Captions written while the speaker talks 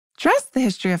Dress, the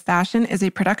History of Fashion is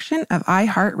a production of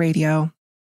iHeartRadio.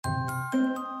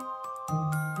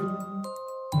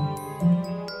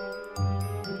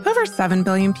 Over 7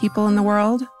 billion people in the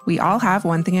world, we all have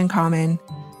one thing in common.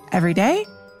 Every day,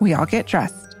 we all get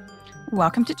dressed.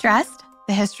 Welcome to Dressed,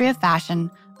 the History of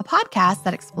Fashion, a podcast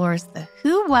that explores the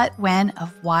who, what, when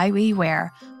of why we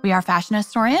wear. We are fashion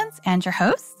historians and your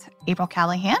hosts, April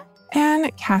Callahan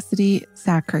and Cassidy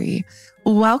Zachary.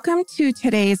 Welcome to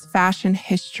today's fashion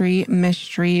history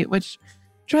mystery, which,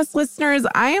 Dress listeners,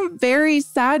 I am very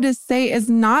sad to say is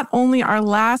not only our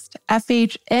last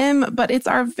FHM, but it's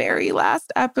our very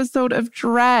last episode of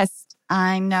Dressed.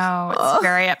 I know, it's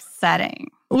very upsetting.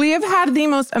 We have had the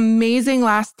most amazing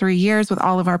last 3 years with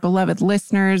all of our beloved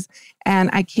listeners, and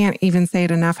I can't even say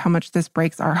it enough how much this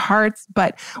breaks our hearts,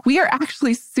 but we are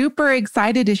actually super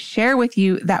excited to share with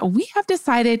you that we have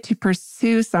decided to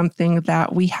pursue something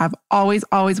that we have always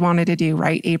wanted to do,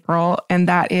 right, April? And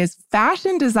that is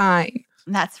fashion design.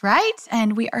 That's right.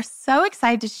 And we are so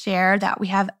excited to share that we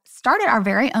have started our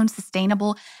very own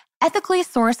sustainable, ethically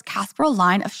sourced Casperol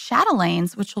line of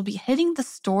chatelaines, which will be hitting the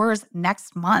stores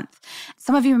next month.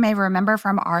 Some of you may remember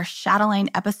from our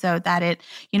chatelaine episode that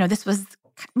this was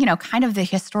kind of the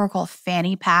historical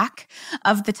fanny pack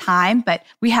of the time, but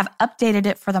we have updated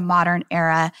it for the modern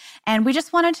era. And we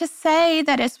just wanted to say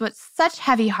that it's with such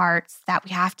heavy hearts that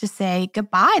we have to say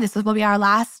goodbye. This will be our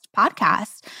last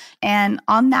podcast. And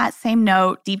on that same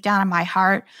note, deep down in my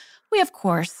heart, we, of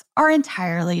course, are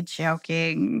entirely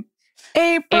joking.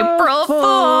 April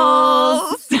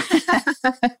Fools!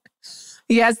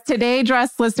 Yes, today,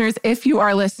 Dress listeners, if you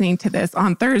are listening to this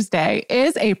on Thursday,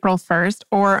 is April 1st,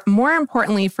 or more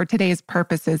importantly for today's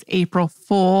purposes, April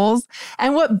Fools.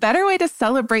 And what better way to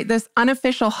celebrate this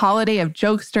unofficial holiday of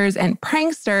jokesters and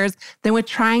pranksters than with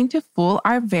trying to fool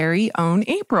our very own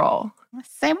April?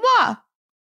 C'est moi!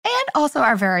 And also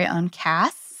our very own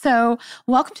Cass. So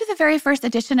welcome to the very first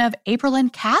edition of April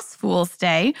and Cass Fool's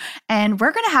Day. And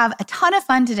we're going to have a ton of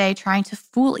fun today trying to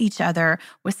fool each other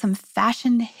with some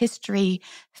fashion history,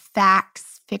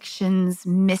 facts, fictions,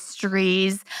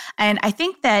 mysteries. And I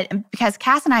think that because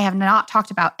Cass and I have not talked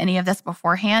about any of this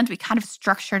beforehand, we kind of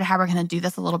structured how we're going to do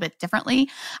this a little bit differently.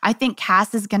 I think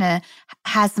Cass is going to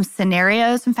have some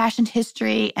scenarios from fashion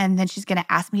history, and then she's going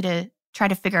to ask me to try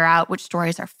to figure out which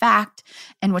stories are fact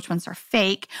and which ones are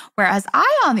fake. Whereas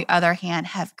I, on the other hand,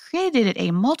 have created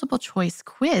a multiple choice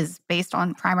quiz based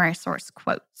on primary source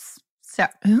quotes. So,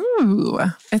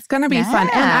 it's going to be fun.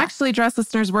 And actually, Dress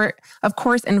listeners, we're, of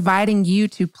course, inviting you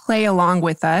to play along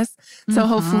with us. So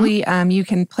hopefully you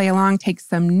can play along, take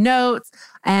some notes,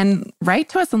 and write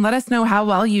to us and let us know how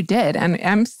well you did. And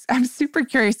I'm super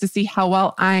curious to see how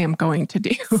well I am going to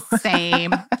do.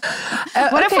 Same.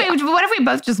 What if we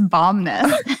both just bomb this?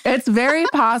 It's very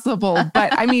possible.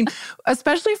 But I mean,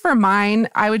 especially for mine,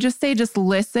 I would just say just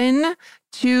listen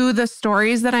to the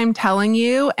stories that I'm telling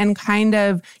you and kind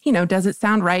of, does it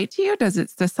sound right to you?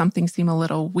 Does something seem a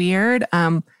little weird?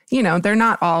 They're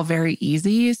not all very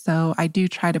easy. So I do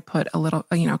try to put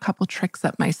a couple tricks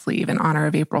up my sleeve in honor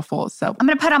of April Fools. So I'm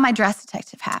going to put on my dress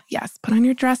detective hat. Yes, put on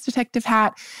your dress detective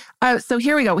hat. So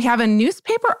here we go. We have a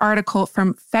newspaper article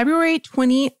from February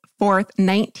 24th,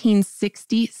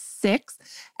 1966,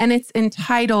 and it's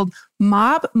entitled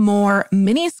Mob More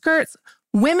Miniskirts,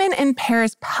 Women in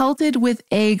Paris Pelted with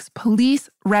Eggs, Police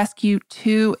Rescue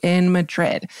 2 in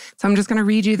Madrid. So I'm just going to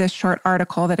read you this short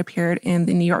article that appeared in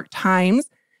the New York Times.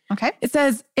 Okay. It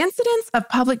says, incidents of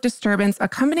public disturbance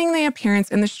accompanying the appearance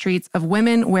in the streets of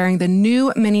women wearing the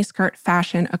new miniskirt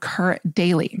fashion occur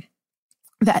daily.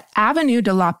 The Avenue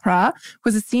de l'Opéra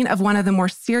was the scene of one of the more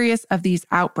serious of these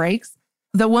outbreaks.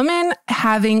 The woman,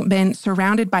 having been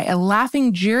surrounded by a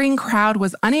laughing, jeering crowd,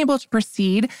 was unable to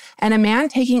proceed, and a man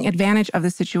taking advantage of the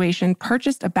situation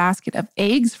purchased a basket of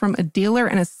eggs from a dealer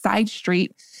in a side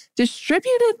street,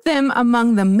 distributed them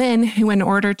among the men who, in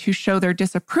order to show their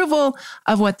disapproval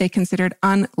of what they considered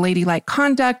unladylike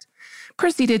conduct,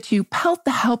 proceeded to pelt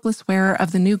the helpless wearer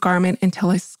of the new garment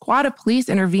until a squad of police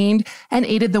intervened and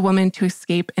aided the woman to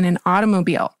escape in an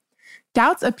automobile.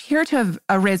 Doubts appear to have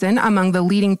arisen among the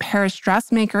leading Paris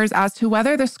dressmakers as to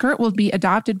whether the skirt will be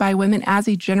adopted by women as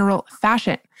a general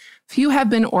fashion. Few have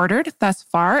been ordered thus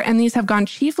far, and these have gone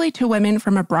chiefly to women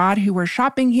from abroad who were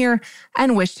shopping here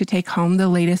and wished to take home the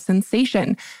latest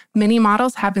sensation. Many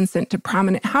models have been sent to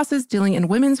prominent houses dealing in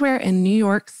women's wear in New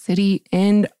York City.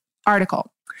 End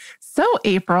article. So,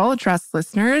 April, Dress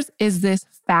listeners, is this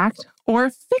fact or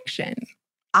fiction?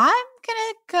 I'm going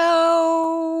to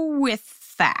go with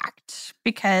fact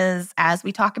because as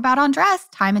we talk about on Dress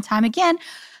time and time again,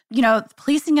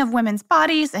 policing of women's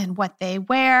bodies and what they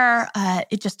wear,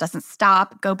 it just doesn't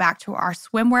stop. Go back to our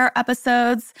swimwear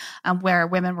episodes where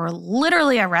women were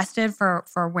literally arrested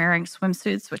for wearing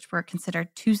swimsuits, which were considered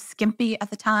too skimpy at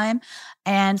the time.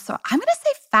 And so I'm going to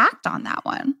say fact on that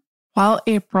one. Well,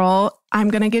 April, I'm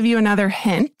going to give you another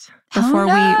hint before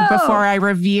I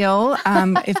reveal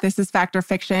if this is fact or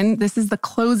fiction. This is the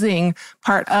closing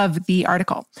part of the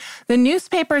article. The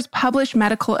newspapers publish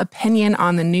medical opinion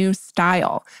on the new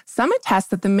style. Some attest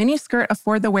that the miniskirt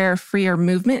afford the wearer freer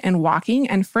movement and walking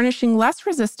and furnishing less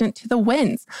resistant to the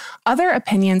winds. Other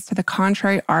opinions to the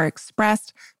contrary are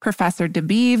expressed. Professor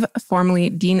Dabiv, formerly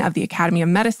Dean of the Academy of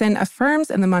Medicine, affirms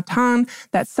in the Matin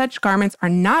that such garments are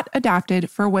not adapted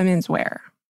for women's wear.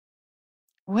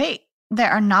 Wait, they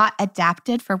are not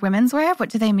adapted for women's wear? What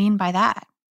do they mean by that?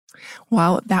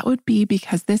 Well, that would be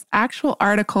because this actual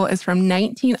article is from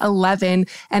 1911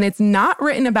 and it's not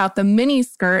written about the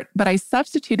miniskirt, but I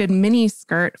substituted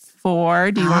miniskirt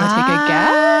for, do you want to take a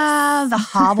guess? The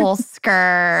hobble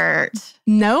skirt.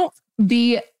 No,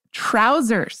 the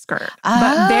trouser skirt,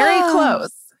 but very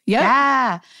close. Yep.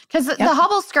 Yeah, because the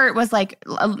hobble skirt was like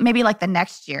maybe like the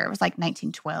next year. It was like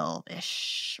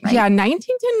 1912-ish, right? Yeah, 1910,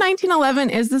 1911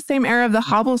 is the same era of the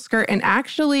hobble skirt. And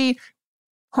actually,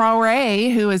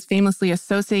 Poiret, who is famously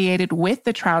associated with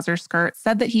the trouser skirt,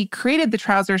 said that he created the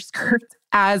trouser skirt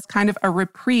as kind of a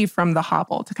reprieve from the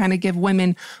hobble to kind of give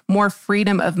women more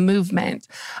freedom of movement.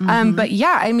 But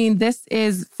yeah, I mean, this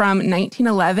is from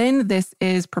 1911. This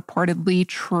is purportedly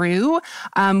true.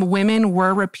 Women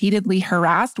were repeatedly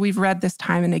harassed. We've read this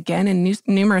time and again in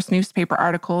numerous newspaper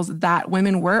articles that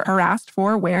women were harassed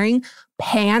for wearing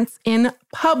pants in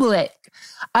public.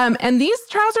 And these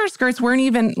trouser skirts weren't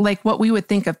even like what we would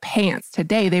think of pants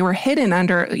today. They were hidden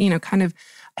under, kind of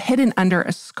hidden under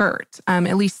a skirt,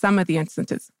 at least some of the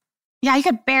instances. Yeah, you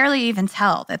could barely even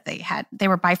tell that they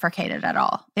were bifurcated at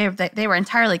all. They were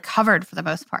entirely covered for the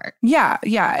most part. Yeah.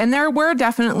 And there were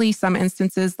definitely some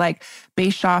instances like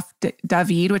Bischoff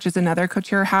David, which is another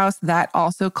couture house that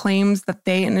also claims that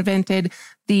they invented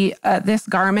this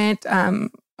garment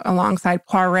alongside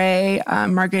Poiret,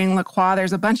 Marguerite Lacroix.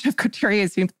 There's a bunch of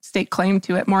couturiers who stake claim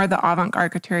to it, more of the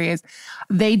avant-garde couturiers.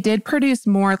 They did produce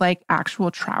more like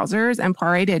actual trousers, and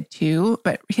Poiret did too,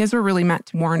 but his were really meant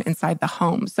to worn inside the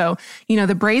home. So,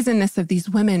 the brazenness of these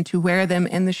women to wear them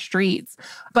in the streets.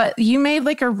 But you made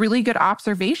like a really good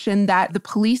observation that the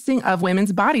policing of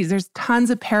women's bodies, there's tons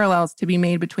of parallels to be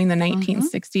made between the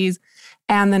 1960s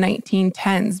and the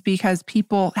 1910s because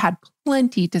people had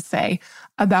plenty to say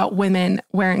about women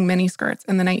wearing miniskirts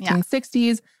in the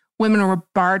 1960s. Yeah. Women were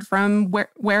barred from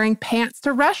wearing pants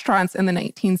to restaurants in the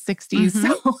 1960s.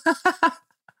 So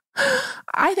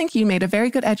I think you made a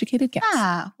very good educated guess.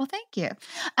 Ah, well, thank you.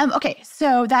 Okay,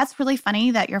 so that's really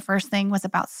funny that your first thing was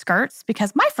about skirts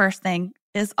because my first thing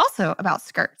is also about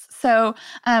skirts. So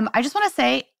I just want to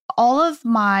say all of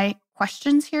my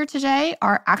questions here today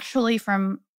are actually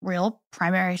from real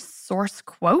primary source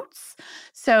quotes.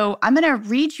 So I'm going to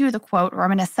read you the quote, or I'm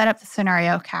going to set up the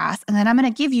scenario cast, and then I'm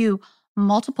going to give you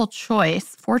multiple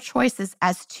choice, 4 choices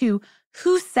as to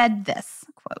who said this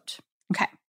quote. Okay.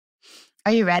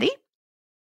 Are you ready?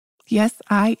 Yes,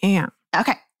 I am.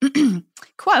 Okay.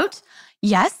 Quote,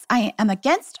 "Yes, I am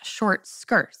against short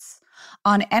skirts.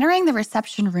 On entering the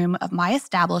reception room of my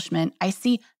establishment, I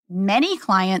see many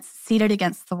clients seated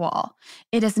against the wall.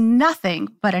 It is nothing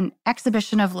but an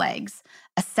exhibition of legs.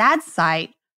 A sad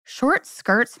sight. Short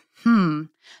skirts, the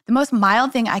most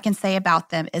mild thing I can say about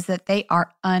them is that they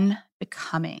are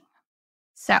unbecoming."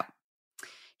 So,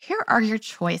 here are your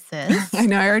choices. I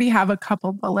know I already have a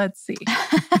couple, but let's see.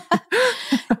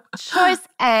 Choice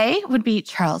A would be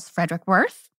Charles Frederick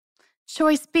Worth.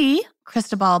 Choice B,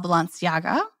 Cristobal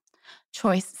Balenciaga.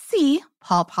 Choice C,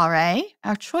 Paul Poiret.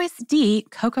 Or choice D,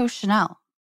 Coco Chanel.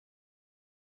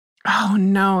 Oh,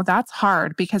 no, that's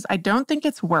hard because I don't think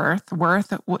it's Worth.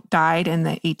 Worth died in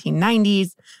the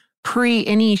 1890s, pre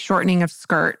any shortening of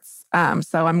skirts.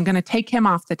 So I'm going to take him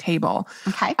off the table.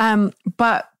 Okay.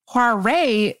 But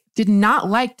Poiret did not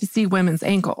like to see women's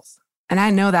ankles. And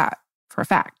I know that for a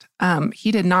fact.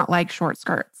 He did not like short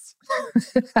skirts.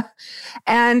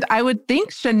 And I would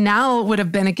think Chanel would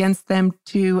have been against them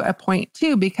to a point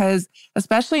too, because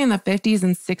especially in the 50s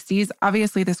and 60s,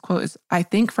 obviously this quote is, I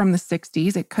think, from the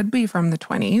 60s. It could be from the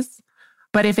 20s.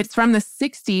 But if it's from the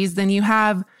 60s, then you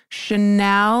have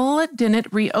Chanel didn't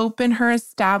reopen her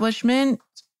establishment.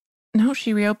 No,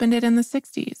 she reopened it in the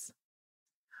 60s.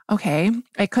 Okay,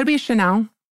 it could be Chanel.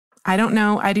 I don't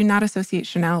know. I do not associate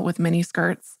Chanel with mini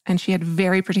skirts. And she had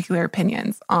very particular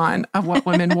opinions on of what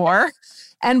women wore.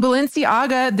 And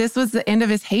Balenciaga, this was the end of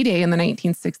his heyday in the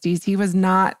 1960s. He was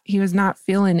not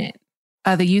feeling it.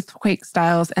 The youthquake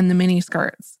styles and the mini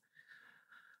skirts.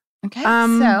 Okay,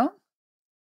 so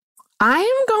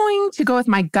I'm going to go with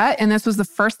my gut. And this was the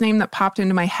first name that popped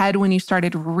into my head when you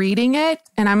started reading it.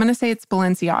 And I'm going to say it's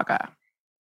Balenciaga.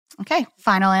 Okay,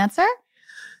 final answer?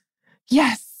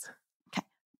 Yes.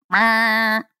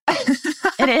 It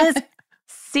is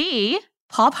C,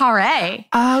 Paul Poiret.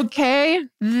 Okay.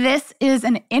 This is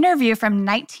an interview from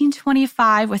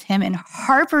 1925 with him in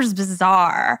Harper's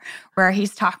Bazaar, where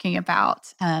he's talking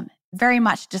about very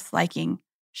much disliking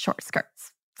short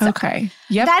skirts. So okay.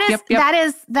 Yep. That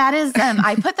is.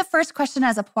 I put the first question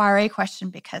as a Poiret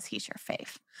question because he's your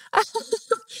fave.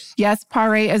 Yes,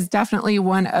 Poiret is definitely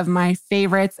one of my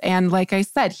favorites. And like I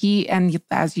said, and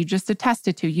as you just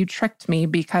attested to, you tricked me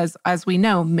because as we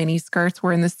know, mini skirts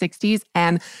were in the 60s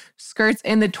and skirts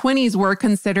in the 20s were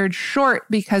considered short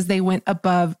because they went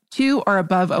above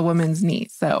a woman's knee.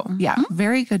 So yeah,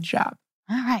 very good job.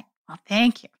 All right. Well,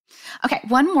 thank you. Okay,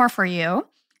 one more for you.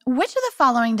 Which of the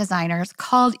following designers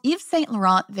called Yves Saint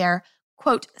Laurent their,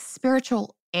 quote,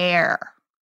 spiritual heir?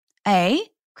 A,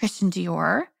 Christian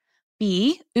Dior,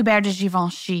 B, Hubert de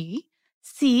Givenchy,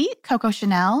 C, Coco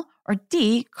Chanel, or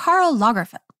D, Karl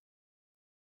Lagerfeld?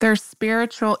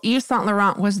 Yves Saint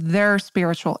Laurent was their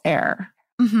spiritual heir.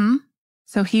 Mm-hmm.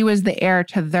 So he was the heir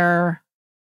to their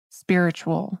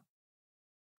spiritual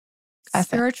essence.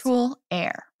 Spiritual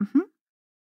heir. Mm-hmm.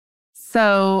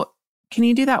 So can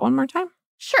you do that one more time?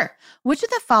 Sure. Which of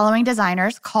the following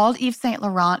designers called Yves Saint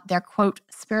Laurent their, quote,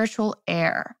 spiritual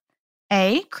heir?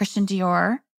 A, Christian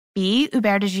Dior, B,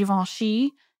 Hubert de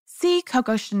Givenchy, C,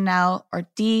 Coco Chanel, or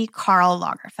D, Karl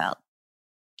Lagerfeld?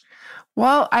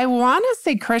 Well, I want to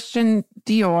say Christian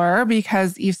Dior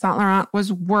because Yves Saint Laurent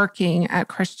was working at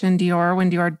Christian Dior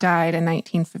when Dior died in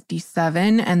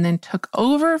 1957 and then took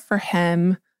over for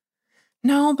him.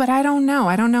 No, but I don't know.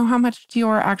 I don't know how much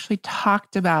Dior actually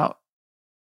talked about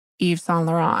Yves Saint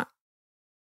Laurent.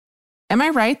 Am I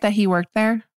right that he worked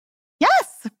there?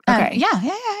 Yes. Okay.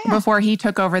 Yeah. Before he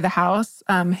took over the house,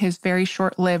 his very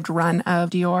short-lived run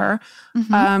of Dior.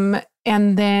 Mm-hmm.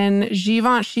 And then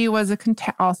Givenchy was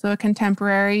also a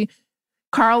contemporary.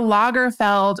 Karl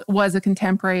Lagerfeld was a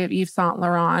contemporary of Yves Saint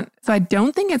Laurent. So I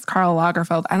don't think it's Karl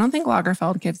Lagerfeld. I don't think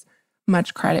Lagerfeld gives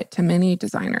much credit to many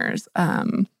designers.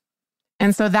 And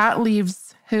so that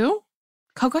leaves who?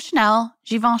 Coco Chanel,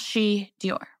 Givenchy,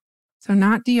 Dior. So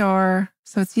not Dior.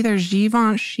 So it's either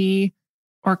Givenchy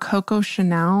or Coco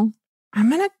Chanel.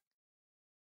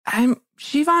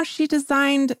 Givenchy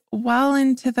designed well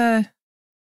into the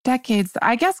decades.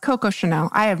 I guess Coco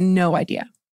Chanel. I have no idea.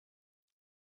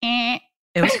 It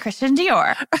was Christian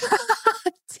Dior.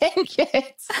 Dang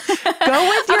it. Go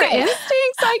with your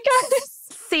instincts, I guess.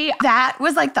 See, that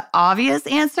was like the obvious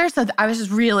answer. So I was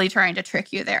just really trying to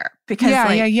trick you there. Because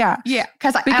Yeah.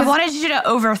 Because I wanted you to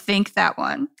overthink that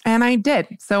one. And I did.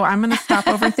 So I'm going to stop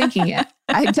overthinking it.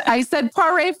 I said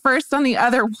Poiret first on the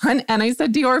other one, and I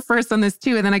said Dior first on this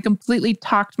too. And then I completely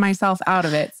talked myself out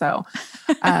of it. So,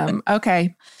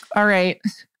 okay. All right.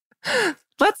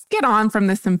 Let's get on from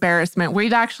this embarrassment.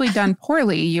 We've actually done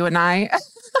poorly, you and I.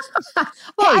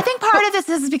 Well, I think part of this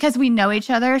is because we know each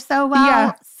other so well.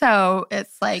 Yeah. So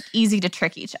it's like easy to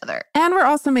trick each other. And we're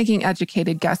also making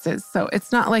educated guesses. So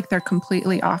it's not like they're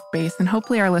completely off base. And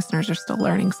hopefully our listeners are still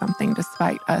learning something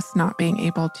despite us not being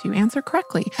able to answer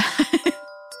correctly.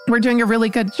 We're doing a really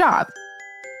good job.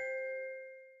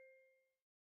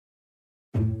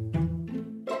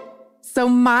 So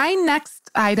my next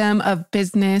item of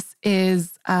business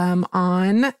is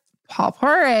on Paul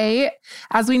Poiret.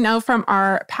 As we know from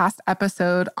our past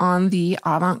episode on the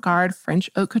avant-garde French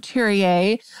haute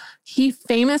couturier, he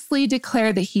famously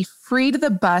declared that he freed the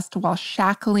bust while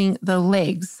shackling the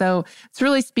legs. So it's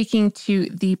really speaking to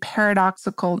the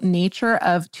paradoxical nature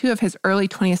of two of his early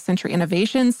 20th century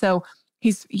innovations. So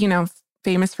he's,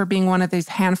 famous for being one of these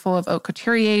handful of haute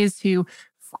couturiers who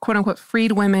quote unquote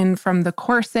freed women from the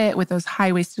corset with those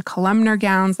high-waisted columnar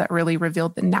gowns that really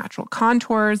revealed the natural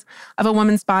contours of a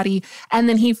woman's body. And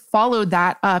then he followed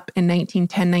that up in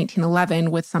 1910,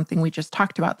 1911 with something we just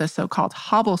talked about, the so-called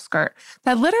hobble skirt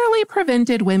that literally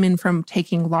prevented women from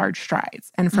taking large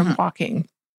strides and from walking.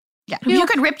 Yeah, you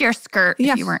could rip your skirt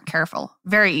if you weren't careful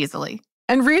very easily.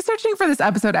 And researching for this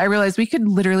episode, I realized we could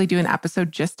literally do an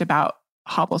episode just about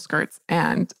hobble skirts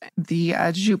and the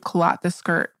jupe culotte,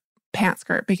 the pant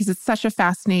skirt, because it's such a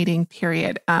fascinating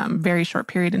period, very short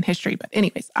period in history. But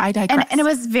anyways, I digress. And it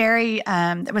was there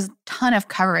was a ton of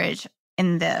coverage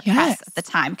in the Yes. press at the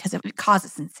time because it would cause a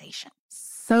sensation.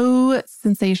 So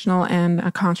sensational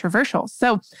and controversial.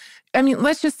 So, I mean,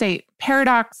 let's just say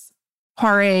paradox,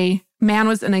 Poiret, man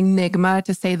was an enigma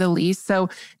to say the least. So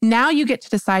now you get to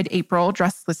decide, April,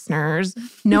 dress listeners,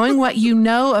 knowing what you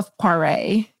know of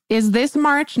Poiret, is this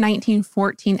March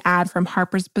 1914 ad from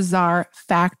Harper's Bazaar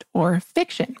fact or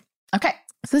fiction? Okay.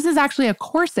 So this is actually a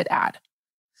corset ad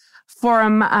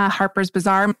from Harper's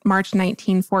Bazaar, March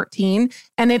 1914.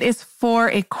 And it is for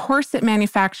a corset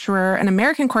manufacturer, an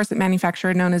American corset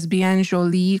manufacturer known as Bien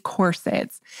Jolie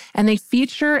Corsets. And they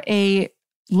feature a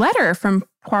letter from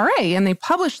Poiret, and they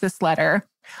publish this letter.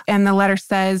 And the letter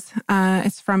says,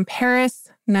 it's from Paris,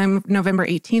 November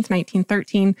 18th,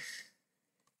 1913.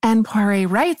 And Poiret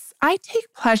writes, I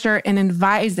take pleasure in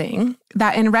advising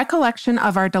that in recollection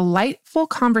of our delightful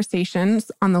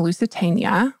conversations on the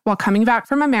Lusitania, while coming back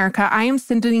from America, I am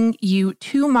sending you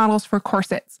 2 models for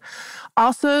corsets.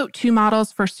 Also 2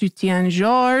 models for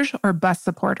soutien-gorge or bust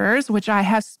supporters, which I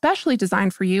have specially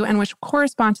designed for you and which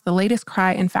correspond to the latest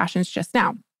cry in fashions just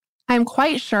now. I am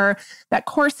quite sure that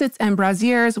corsets and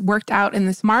brassieres worked out in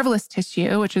this marvelous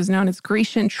tissue, which is known as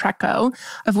Grecian tricot,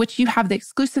 of which you have the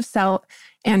exclusive sale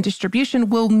and distribution,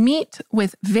 will meet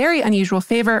with very unusual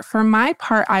favor. For my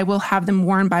part, I will have them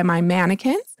worn by my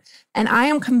mannequins, and I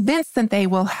am convinced that they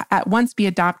will at once be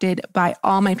adopted by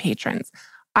all my patrons.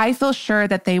 I feel sure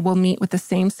that they will meet with the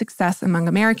same success among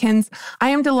Americans. I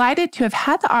am delighted to have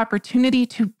had the opportunity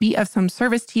to be of some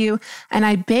service to you, and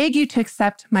I beg you to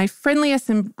accept my friendliest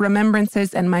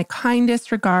remembrances and my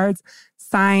kindest regards,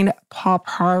 signed Paul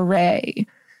Poiret.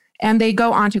 And they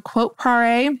go on to quote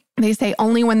Poiret. They say,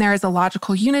 only when there is a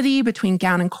logical unity between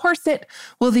gown and corset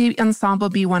will the ensemble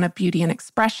be one of beauty and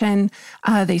expression.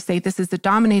 They say this is the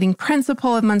dominating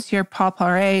principle of Monsieur Paul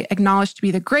Poiret, acknowledged to be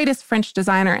the greatest French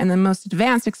designer and the most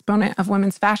advanced exponent of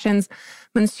women's fashions.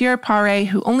 Monsieur Poiret,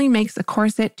 who only makes a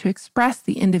corset to express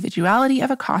the individuality of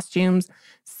a costume,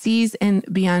 sees in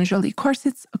Bien Jolie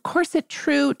Corsets a corset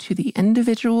true to the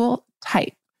individual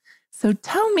type. So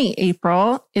tell me,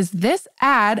 April, is this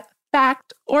ad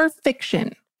fact or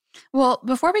fiction? Well,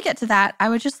 before we get to that, I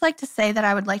would just like to say that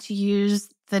I would like to use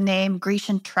the name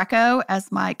Grecian tricot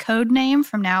as my code name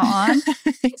from now on.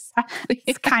 Exactly.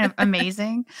 It's kind of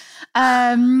amazing.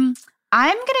 I'm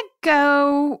going to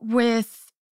go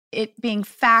with it being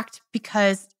fact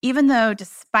because even though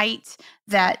despite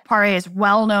that Poiret is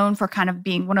well known for kind of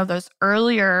being one of those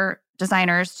earlier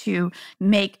designers to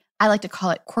make, I like to call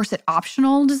it corset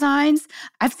optional designs.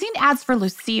 I've seen ads for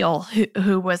Lucille,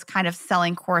 who was kind of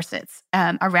selling corsets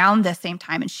around the same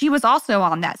time. And she was also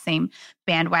on that same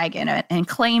bandwagon and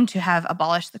claimed to have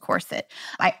abolished the corset.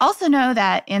 I also know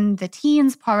that in the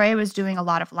teens, Poiret was doing a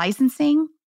lot of licensing.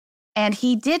 And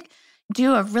he did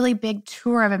do a really big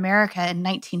tour of America in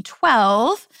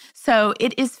 1912. So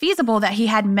it is feasible that he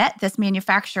had met this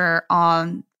manufacturer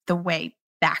on the way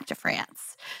back to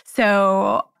France.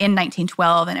 So in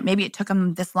 1912, and maybe it took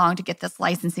him this long to get this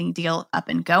licensing deal up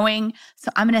and going. So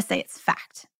I'm going to say it's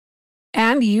fact.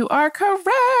 And you are correct.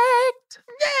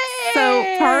 Yay! So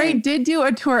Poiret did do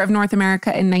a tour of North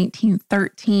America in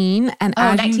 1913. And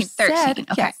as 1913. you said,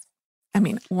 Okay. yes. I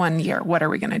mean, 1 year, what are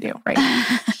we going to do, right?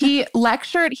 He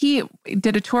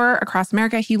did a tour across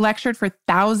America. He lectured for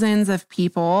thousands of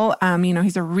people.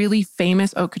 He's a really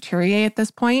famous haute couturier at this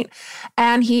point.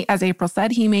 And he, as April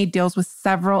said, he made deals with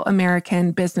several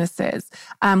American businesses,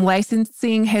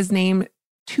 licensing his name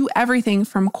to everything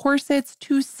from corsets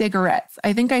to cigarettes.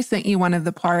 I think I sent you one of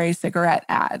the Poiret cigarette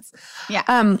ads. Yeah.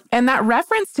 And that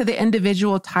reference to the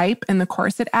individual type in the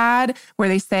corset ad, where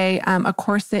they say a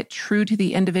corset true to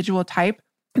the individual type,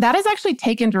 that is actually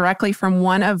taken directly from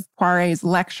one of Poiret's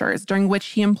lectures, during which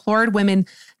he implored women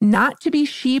not to be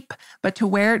sheep, but to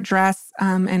wear dress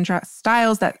and dress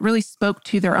styles that really spoke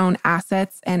to their own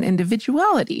assets and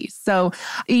individuality. So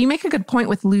you make a good point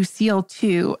with Lucille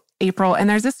too, April. And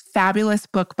there's this fabulous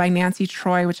book by Nancy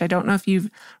Troy, which I don't know if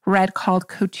you've read, called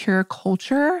Couture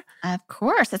Culture. Of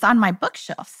course. It's on my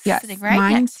bookshelf. Yes, Sitting right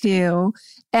mine next. too.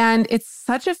 And it's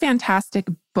such a fantastic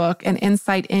book and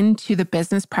insight into the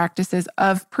business practices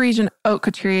of Parisian haute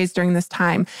couturiers during this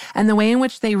time and the way in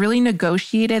which they really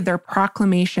negotiated their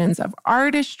proclamations of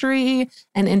artistry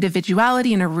and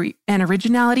individuality and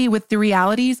originality with the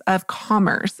realities of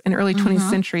commerce in early 20th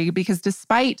century. Because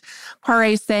despite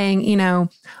Poiret saying,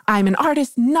 I'm an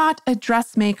artist, not a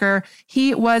dressmaker,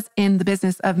 he was in the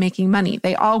business of making money.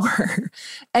 They all were.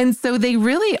 And so they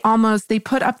really they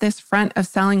put up this front of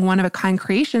selling one-of-a-kind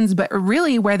creations, but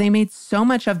really where they made so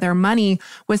much of their money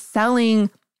was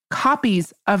selling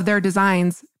copies of their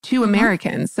designs to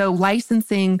Americans. So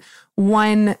licensing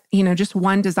just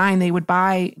one design, they would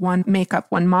buy one makeup,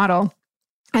 one model,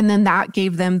 And then that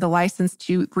gave them the license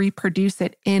to reproduce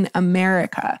it in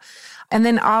America. And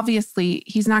then obviously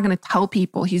he's not going to tell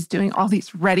people he's doing all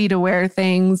these ready-to-wear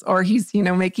things or he's,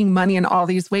 making money in all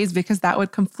these ways because that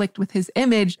would conflict with his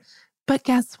image. But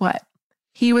guess what?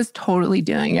 He was totally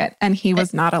doing it and he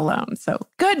was not alone. So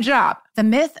good job. The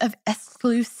myth of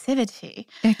exclusivity.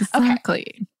 Exactly.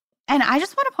 Okay. And I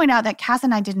just want to point out that Cass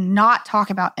and I did not talk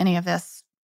about any of this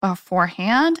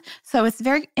beforehand. So it's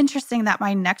very interesting that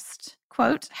my next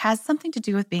quote has something to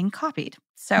do with being copied.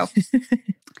 So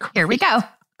here we go.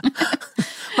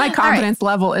 My confidence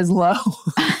level is low.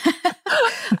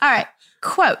 All right.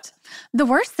 Quote, "The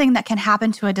worst thing that can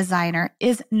happen to a designer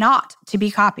is not to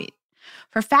be copied.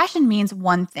 For fashion means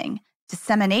one thing,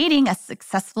 disseminating a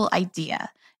successful idea.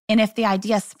 And if the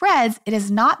idea spreads, it is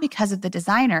not because of the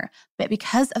designer, but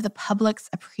because of the public's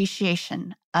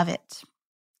appreciation of it."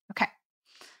 Okay.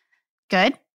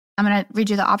 Good. I'm going to read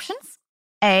you the options.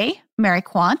 A, Mary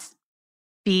Quant.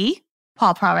 B,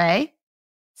 Paul Poiret.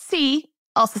 C,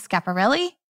 Elsa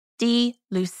Schiaparelli. D,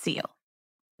 Lucille.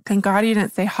 Thank God you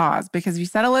didn't say Hawes, because if you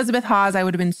said Elizabeth Hawes, I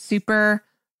would have been super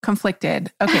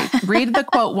conflicted. Okay, read the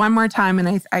quote one more time,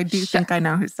 and I do think I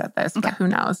know who said this, but who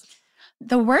knows?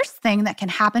 "The worst thing that can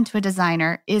happen to a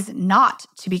designer is not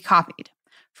to be copied.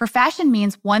 For fashion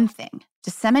means one thing,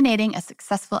 disseminating a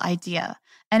successful idea.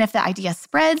 And if the idea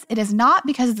spreads, it is not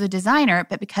because of the designer,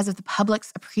 but because of the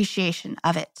public's appreciation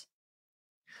of it."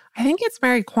 I think it's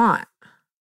Mary Quant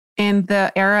in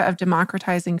the era of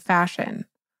democratizing fashion.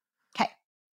 Okay.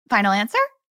 Final answer?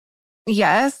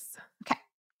 Yes. Okay.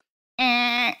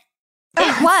 It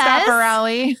was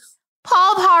Schiaparelli.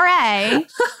 Paul Poiret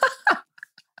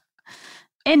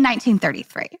in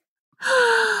 1933.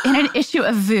 In an issue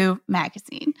of Vue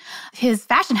magazine. His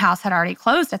fashion house had already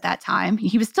closed at that time.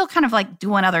 He was still kind of like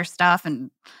doing other stuff and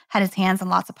had his hands in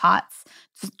lots of pots,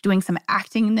 just doing some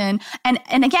acting then. And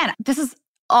again, this is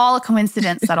all a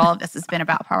coincidence that all of this has been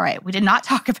about Poiret. We did not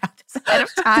talk about this ahead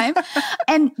of time.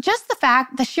 And just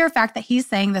the sheer fact that he's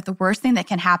saying that the worst thing that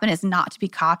can happen is not to be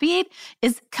copied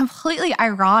is completely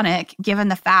ironic, given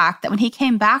the fact that when he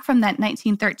came back from that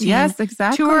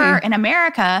 1913 tour in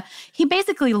America, he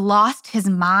basically lost his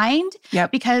mind.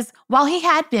 Because while he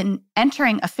had been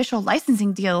entering official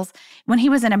licensing deals, when he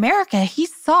was in America, he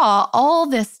saw all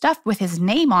this stuff with his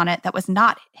name on it that was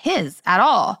not his at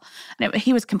all. And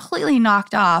he was completely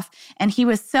knocked off. And he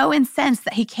was so incensed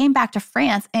that he came back to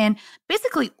France and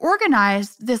basically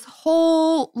organized this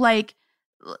whole like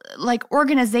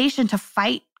organization to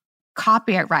fight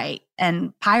copyright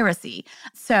and piracy.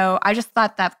 So I just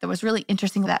thought that was really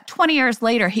interesting that 20 years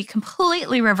later, he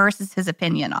completely reverses his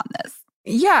opinion on this.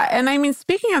 Yeah. And I mean,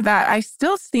 speaking of that, I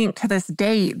still think to this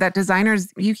day that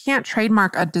designers, you can't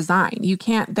trademark a design.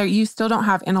 You still don't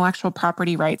have intellectual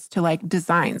property rights to like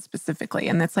design specifically.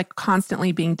 And that's like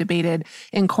constantly being debated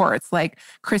in courts, like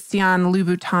Christian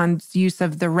Louboutin's use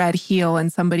of the red heel,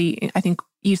 and somebody, I think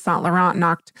Yves Saint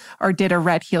Laurent did a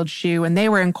red heeled shoe, and they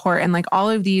were in court. And like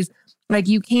all of these, like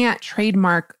you can't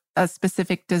trademark a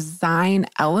specific design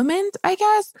element, I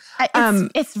guess.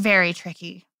 It's very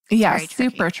tricky. Yeah,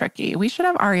 super tricky. We should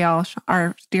have Ariel,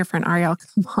 our dear friend Ariel,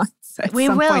 come on at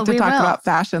some point to talk about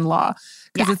fashion law,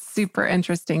 because it's super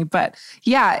interesting. But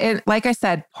yeah, like I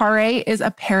said, Poiret is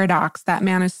a paradox. That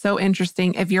man is so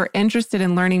interesting. If you're interested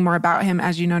in learning more about him,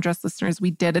 as you know, Dress listeners,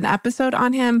 we did an episode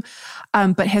on him.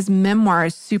 But his memoir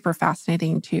is super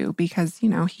fascinating too, because,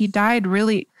 he died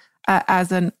really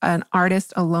as an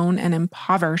artist alone and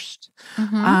impoverished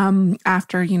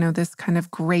after, this kind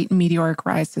of great meteoric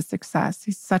rise to success.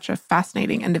 He's such a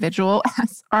fascinating individual,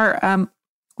 as our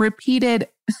repeated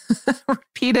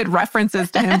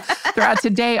references to him throughout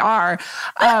today are.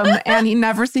 And he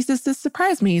never ceases to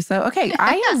surprise me. So, okay,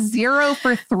 I am 0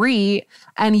 for 3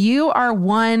 and you are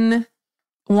 1.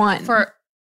 No,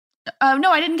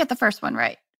 I didn't get the first one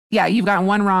right. Yeah, you've got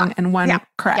one wrong and one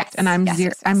correct. And I'm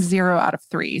 0 out of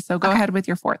 3. So go ahead with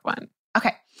your fourth one.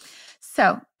 Okay.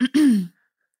 So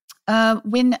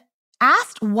when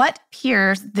asked what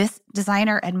peers this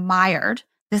designer admired,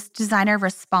 this designer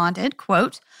responded,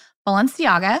 quote,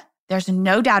 "Balenciaga, there's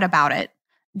no doubt about it.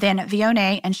 Then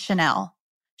Vionnet and Chanel.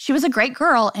 She was a great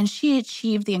girl and she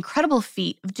achieved the incredible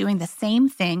feat of doing the same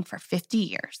thing for 50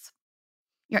 years.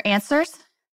 Your answers?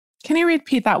 Can you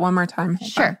repeat that one more time?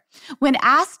 Sure. When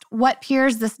asked what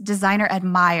peers this designer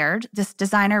admired, this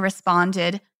designer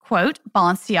responded, quote,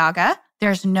 "Balenciaga,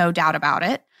 there's no doubt about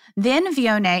it. Then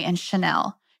Vionnet and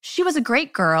Chanel. She was a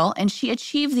great girl and she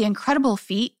achieved the incredible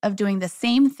feat of doing the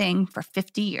same thing for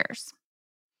 50 years.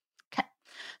 Okay.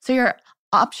 So your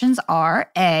options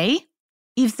are A,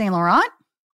 Yves Saint Laurent,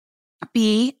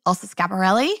 B, Elsa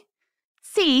Schiaparelli,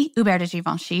 C, Hubert de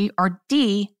Givenchy, or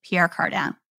D, Pierre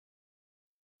Cardin?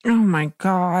 Oh my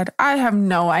God. I have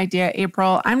no idea,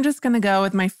 April. I'm just going to go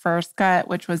with my first gut,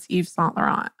 which was Yves Saint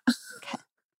Laurent. Okay.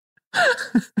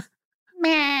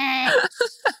 Meh.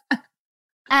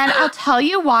 And I'll tell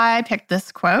you why I picked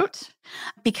this quote,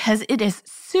 because it is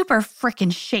super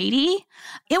freaking shady.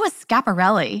 It was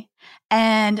Schiaparelli,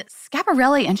 and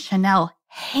Schiaparelli and Chanel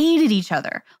hated each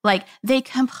other. Like, they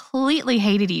completely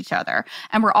hated each other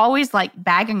and were always like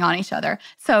bagging on each other.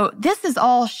 So this is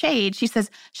all shade. She says,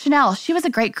 Chanel, she was a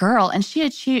great girl and she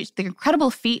achieved the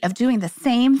incredible feat of doing the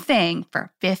same thing for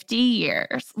 50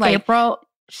 years. Like, April,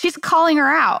 she's calling her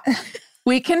out.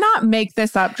 we cannot make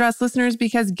this up, dress listeners,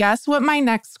 because guess what my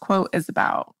next quote is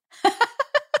about?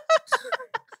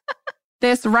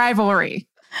 This rivalry.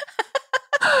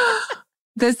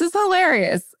 This is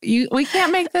hilarious. We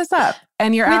can't make this up.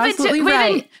 And you're absolutely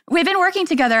right. We've been working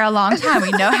together a long time.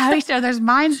 We know how each other's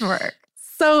minds work.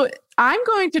 So I'm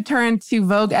going to turn to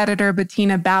Vogue editor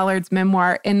Bettina Ballard's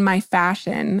memoir, In My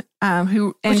Fashion,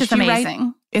 which is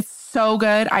amazing. It's so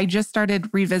good. I just started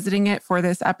revisiting it for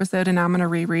this episode, and I'm going to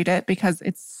reread it because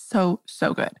it's so,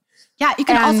 so good. Yeah, you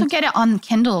can also get it on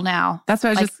Kindle now. That's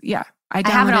what I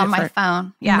have it on my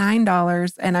phone. Yeah.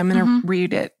 $9, and I'm going to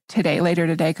read it later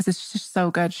today, because it's just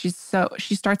so good. She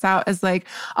starts out as like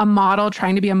a model,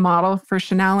 trying to be a model for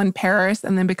Chanel in Paris,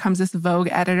 and then becomes this Vogue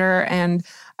editor, and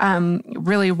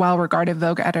really well-regarded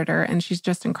Vogue editor. And she's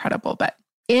just incredible. But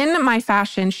in My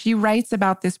Fashion, she writes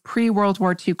about this pre-World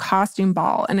War II costume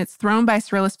ball, and it's thrown by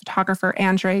surrealist photographer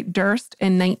André Durst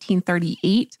in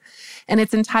 1938. And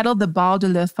it's entitled The Bal de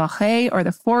la Forêt, or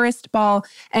the Forest Ball.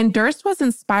 And Durst was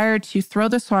inspired to throw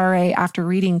the soiree after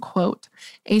reading, quote,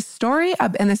 a story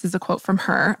of, and this is a quote from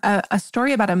her, a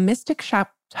story about a mystic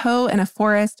chateau in a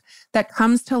forest that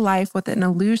comes to life with an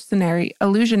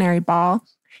illusionary ball.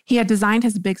 He had designed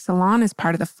his big salon as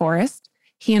part of the forest.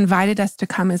 He invited us to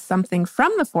come as something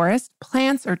from the forest,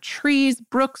 plants or trees,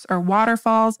 brooks or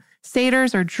waterfalls,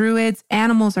 satyrs or druids,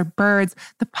 animals or birds.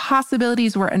 The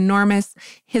possibilities were enormous.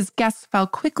 His guests fell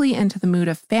quickly into the mood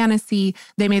of fantasy.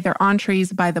 They made their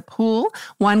entrees by the pool.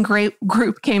 One great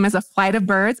group came as a flight of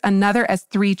birds, another as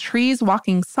 3 trees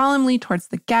walking solemnly towards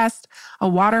the guest. A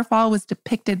waterfall was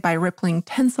depicted by rippling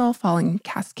tinsel falling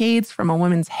cascades from a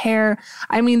woman's hair.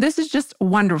 I mean, this is just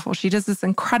wonderful. She does this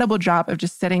incredible job of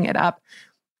just setting it up.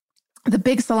 The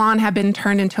big salon had been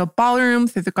turned into a ballroom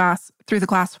through the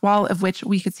glass wall of which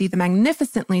we could see the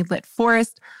magnificently lit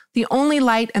forest, the only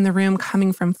light in the room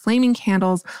coming from flaming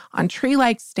candles on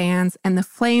tree-like stands and the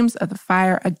flames of the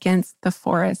fire against the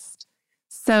forest.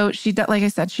 So like I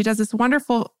said, she does this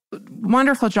wonderful,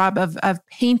 wonderful job of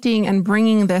painting and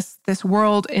bringing this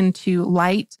world into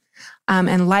light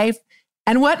and life.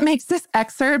 And what makes this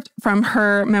excerpt from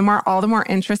her memoir all the more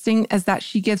interesting is that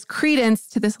she gives credence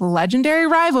to this legendary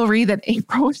rivalry that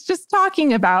April was just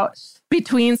talking about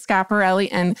between Schiaparelli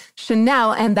and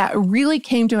Chanel, and that really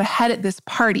came to a head at this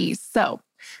party. So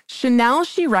Chanel,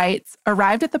 she writes,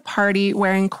 arrived at the party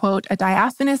wearing, quote, a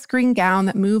diaphanous green gown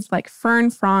that moved like fern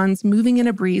fronds moving in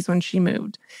a breeze when she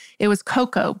moved. It was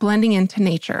cocoa blending into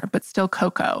nature, but still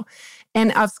cocoa.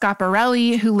 And of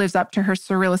Schiaparelli, who lives up to her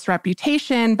surrealist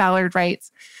reputation, Ballard writes,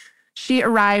 she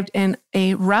arrived in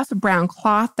a rough brown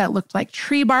cloth that looked like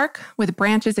tree bark, with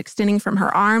branches extending from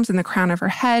her arms and the crown of her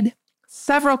head,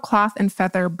 several cloth and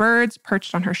feather birds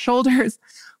perched on her shoulders,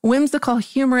 whimsical,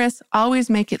 humorous, always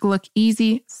make it look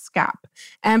easy, Scap.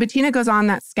 And Bettina goes on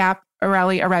that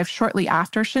Schiaparelli arrived shortly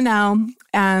after Chanel,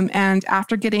 and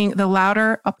after getting the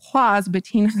louder applause,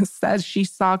 Bettina says she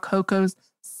saw Coco's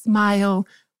smile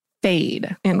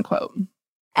fade, end quote.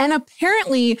 And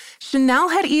apparently, Chanel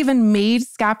had even made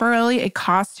Schiaparelli a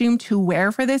costume to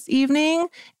wear for this evening.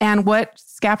 And what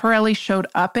Schiaparelli showed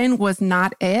up in was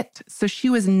not it. So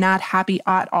she was not happy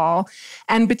at all.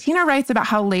 And Bettina writes about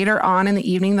how later on in the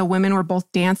evening, the women were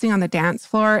both dancing on the dance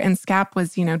floor. And Scap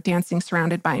was, dancing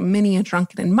surrounded by many a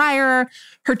drunken admirer,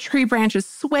 her tree branches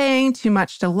swaying to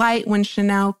much delight when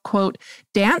Chanel, quote,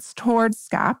 danced towards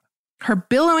Scap, her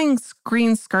billowing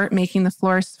green skirt making the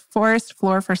forest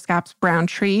floor for Scap's brown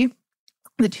tree.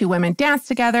 The two women danced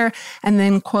together, and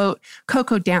then, quote,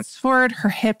 Coco danced forward, her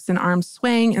hips and arms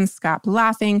swaying, and Scap,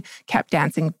 laughing, kept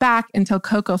dancing back until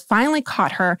Coco finally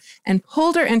caught her and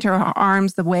pulled her into her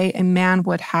arms the way a man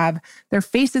would have, their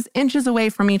faces inches away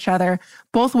from each other,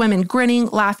 both women grinning,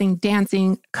 laughing,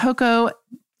 dancing, Coco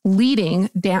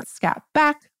leading, danced Scap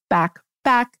back, back,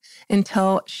 back,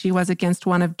 until she was against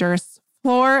one of Durst's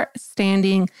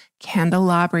floor-standing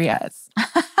candelabrias.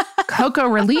 Coco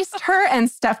released her and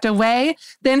stepped away.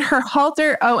 Then her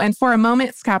halter, and for a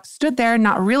moment, Scap stood there,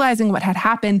 not realizing what had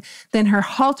happened. Then her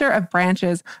halter of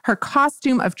branches, her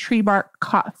costume of tree bark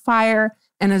caught fire.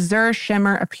 An azure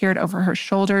shimmer appeared over her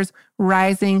shoulders,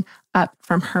 rising up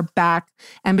from her back.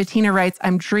 And Bettina writes,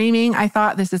 I'm dreaming. I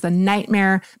thought this is a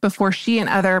nightmare, before she and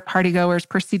other partygoers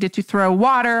proceeded to throw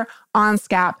water on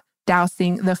Scap,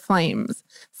 dousing the flames.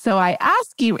 So I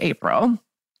ask you, April,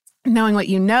 knowing what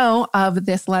you know of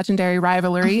this legendary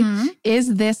rivalry,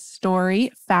 is this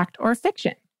story fact or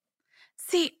fiction?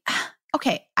 See,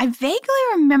 okay, I vaguely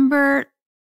remember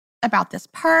about this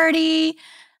party.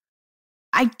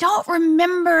 I don't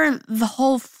remember the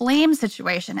whole flame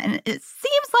situation. And it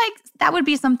seems like that would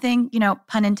be something,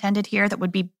 pun intended here, that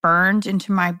would be burned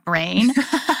into my brain.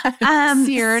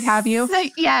 Seared, have you? So,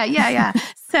 yeah.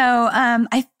 So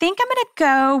I think I'm going to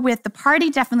go with the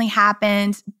party definitely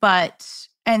happened, but,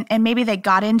 and maybe they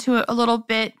got into it a little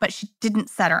bit, but she didn't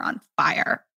set her on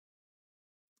fire.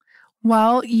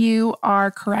 Well, you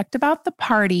are correct about the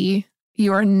party.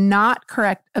 You are not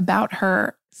correct about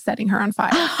her setting her on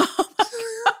fire.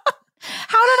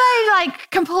 How did I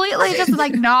completely just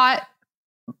not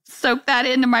soak that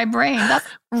into my brain? That's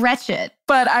wretched.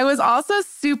 But I was also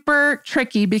super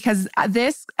tricky because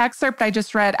this excerpt I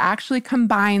just read actually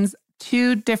combines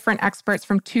two different experts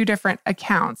from two different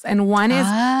accounts. And one is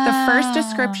the first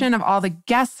description of all the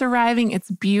guests arriving.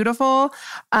 It's beautiful,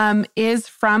 is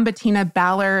from Bettina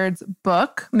Ballard's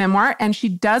book, memoir. And she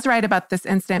does write about this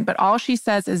incident, but all she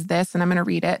says is this, and I'm going to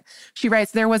read it. She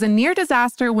writes, there was a near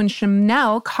disaster when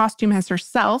Chanel, costumed as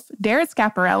herself, dared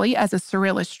Schiaparelli as a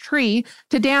surrealist tree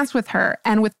to dance with her,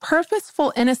 and with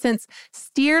purposeful innocence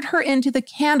steered her into the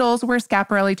candles where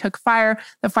Schiaparelli took fire.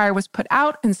 The fire was put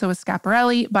out, and so was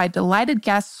Schiaparelli, by delighted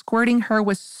guests squirting her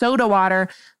with soda water.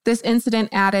 This incident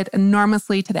added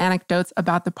enormously to the anecdotes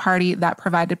about the party that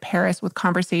provided Paris with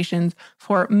conversations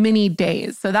for many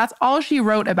days. So that's all she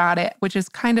wrote about it, which is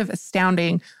kind of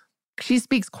astounding. She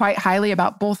speaks quite highly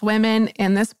about both women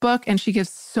in this book, and she gives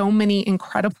so many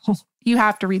incredible, you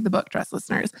have to read the book, Dress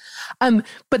listeners.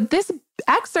 But this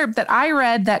excerpt that I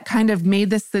read that kind of made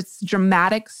this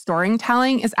dramatic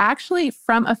storytelling is actually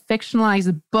from a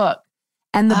fictionalized book.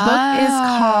 And the book is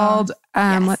called,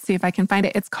 let's see if I can find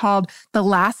it. It's called The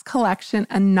Last Collection,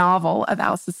 a novel of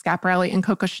Elsa Schiaparelli and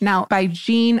Coco Chanel by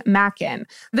Jean Mackin.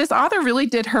 This author really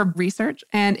did her research,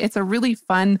 and it's a really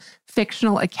fun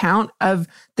fictional account of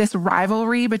this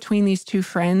rivalry between these two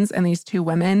friends and these two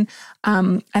women.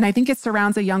 And I think it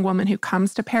surrounds a young woman who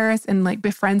comes to Paris and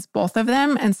befriends both of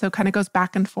them. And so kind of goes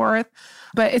back and forth.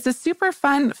 But it's a super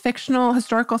fun fictional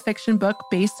historical fiction book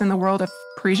based in the world of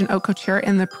Parisian haute couture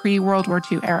in the pre-World War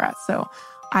II era. So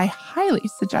I highly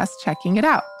suggest checking it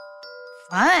out.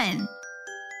 Fun.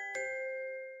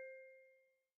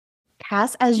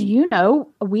 Cass, as you know,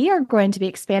 we are going to be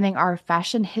expanding our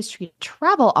fashion history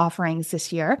travel offerings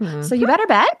this year. So you better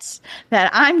bet that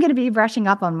I'm going to be brushing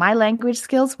up on my language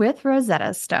skills with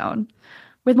Rosetta Stone.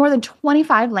 With more than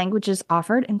 25 languages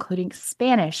offered, including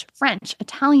Spanish, French,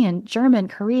 Italian, German,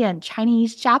 Korean,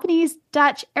 Chinese, Japanese,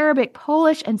 Dutch, Arabic,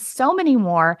 Polish, and so many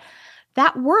more,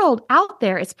 that world out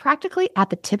there is practically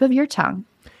at the tip of your tongue.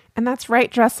 And that's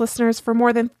right, Dress listeners. For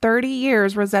more than 30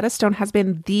 years, Rosetta Stone has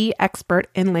been the expert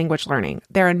in language learning.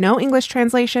 There are no English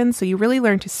translations, so you really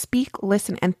learn to speak,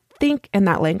 listen, and think in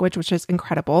that language, which is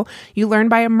incredible. You learn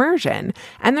by immersion,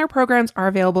 and their programs are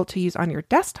available to use on your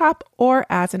desktop or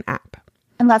as an app.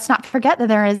 And let's not forget that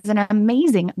there is an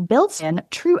amazing built-in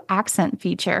true accent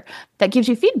feature that gives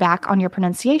you feedback on your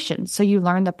pronunciation, so you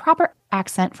learn the proper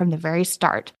accent from the very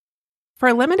start. For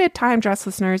a limited time, Dress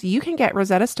listeners, you can get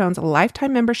Rosetta Stone's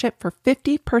lifetime membership for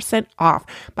 50% off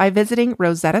by visiting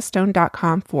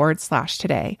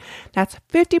rosettastone.com/today. That's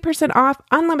 50% off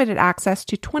unlimited access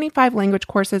to 25 language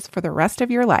courses for the rest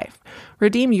of your life.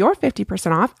 Redeem your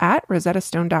 50% off at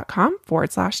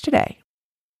rosettastone.com/today.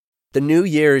 The new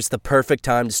year is the perfect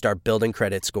time to start building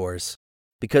credit scores.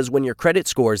 Because when your credit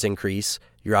scores increase,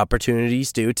 your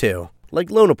opportunities do too. Like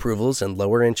loan approvals and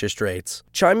lower interest rates.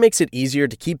 Chime makes it easier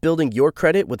to keep building your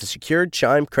credit with a secured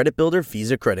Chime Credit Builder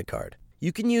Visa credit card.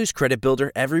 You can use Credit Builder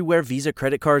everywhere Visa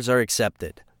credit cards are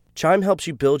accepted. Chime helps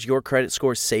you build your credit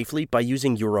score safely by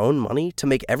using your own money to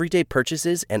make everyday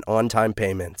purchases and on-time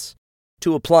payments.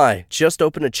 To apply, just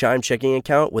open a Chime checking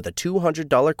account with a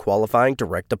 $200 qualifying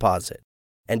direct deposit.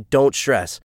 And don't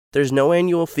stress, there's no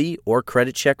annual fee or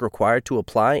credit check required to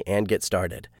apply and get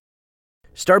started.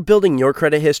 Start building your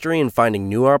credit history and finding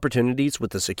new opportunities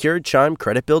with the secured Chime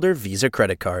Credit Builder Visa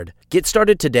Credit Card. Get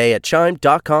started today at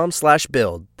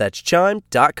chime.com/build. That's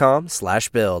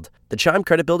chime.com/build. The Chime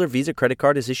Credit Builder Visa Credit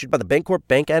Card is issued by the Bancorp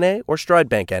Bank N.A. or Stride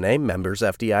Bank N.A. members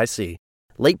FDIC.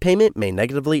 Late payment may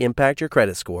negatively impact your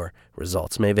credit score.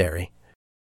 Results may vary.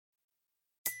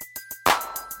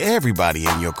 Everybody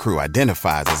in your crew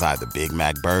identifies as either Big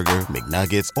Mac Burger,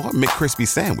 McNuggets, or McCrispy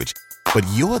Sandwich. But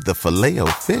you're the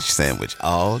Filet-O-Fish Sandwich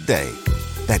all day.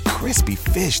 That crispy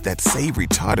fish, that savory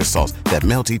tartar sauce, that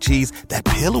melty cheese, that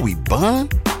pillowy bun.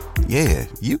 Yeah,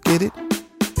 you get it.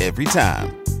 Every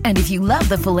time. And if you love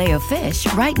the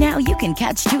Filet-O-Fish, right now you can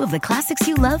catch two of the classics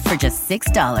you love for just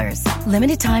 $6.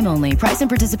 Limited time only. Price and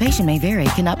participation may vary.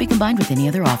 Cannot be combined with any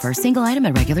other offer. Single item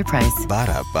at regular price.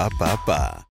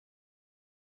 Ba-da-ba-ba-ba.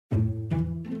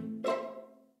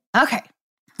 Okay.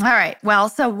 All right. Well,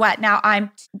 so what? Now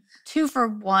I'm 2 for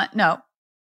 1. No.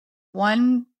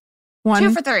 2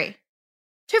 for 3.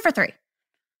 2 for 3.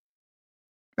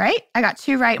 Right? I got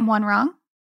 2 right and 1 wrong.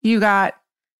 You got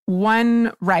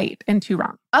 1 right and 2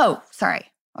 wrong. Oh,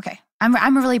 sorry. Okay.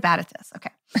 I'm really bad at this.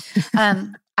 Okay.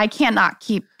 I cannot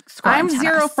keep scoring. I'm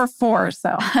 0 for 4,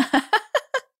 so.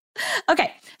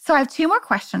 Okay. So I have 2 more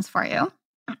questions for you.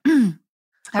 I'm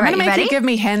going to make you give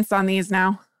me hints on these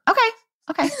now. Okay.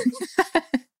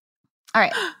 All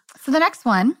right. So the next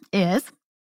one is,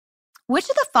 which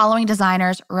of the following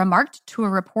designers remarked to a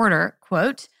reporter,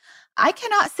 quote, "I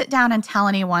cannot sit down and tell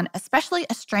anyone, especially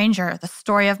a stranger, the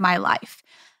story of my life.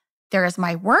 There is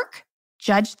my work.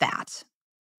 Judge that."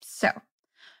 So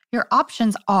your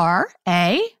options are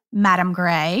A, Madame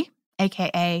Gray,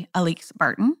 a.k.a. Alix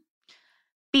Burton,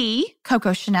 B,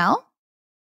 Coco Chanel,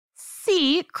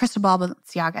 C, Cristobal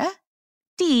Balenciaga,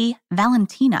 D,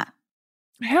 Valentina.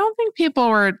 I don't think people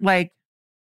were like,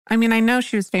 I mean, I know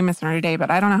she was famous in her day,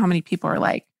 but I don't know how many people are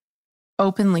like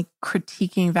openly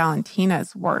critiquing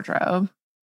Valentina's wardrobe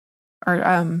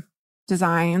or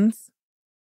designs.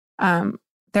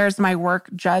 There's my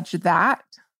work, judge that.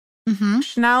 Mm-hmm.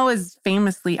 Chanel is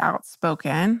famously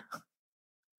outspoken.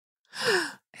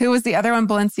 Who was the other one?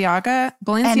 Balenciaga.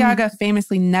 Balenciaga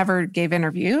famously never gave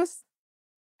interviews.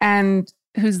 And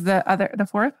who's the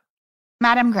fourth?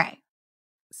 Madame Gray.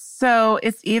 So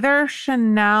it's either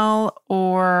Chanel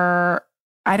or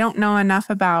I don't know enough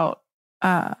about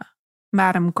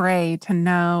Madame Gray to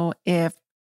know if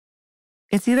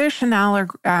it's either Chanel or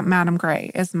Madame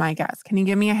Gray is my guess. Can you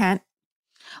give me a hint?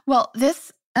 Well,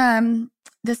 this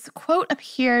quote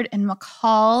appeared in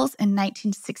McCall's in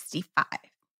 1965.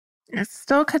 It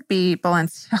still could be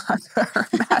Balenciaga or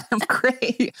Madame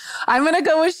Gray. I'm going to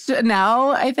go with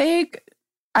Chanel, I think.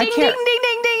 Ding, ding, ding,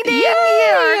 ding, ding, ding.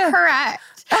 Yeah. You're correct.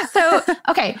 So,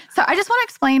 okay. So I just want to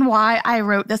explain why I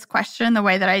wrote this question the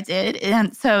way that I did.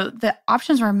 And so the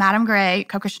options were Madame Gray,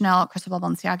 Coco Chanel, Cristobal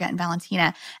Balenciaga, and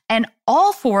Valentina. And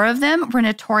all 4 of them were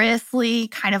notoriously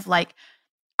kind of like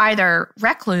either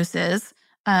recluses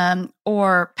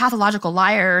or pathological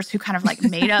liars who kind of like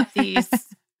made up these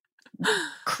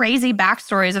crazy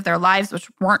backstories of their lives, which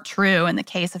weren't true in the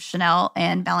case of Chanel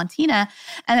and Valentina.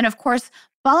 And then, of course,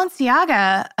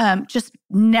 Balenciaga just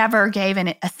never gave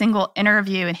a single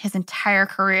interview in his entire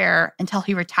career until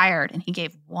he retired, and he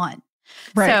gave 1.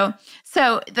 Right.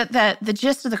 So the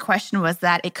gist of the question was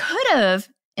that it could have,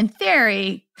 in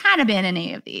theory, kind of been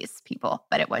any of these people,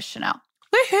 but it was Chanel.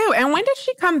 Woohoo! And when did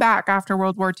she come back after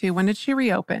World War II? When did she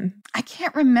reopen? I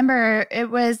can't remember. It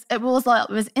was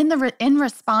in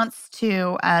response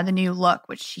to the new look,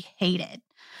 which she hated.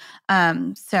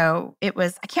 So it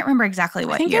was, I can't remember exactly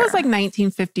what year. I think it was like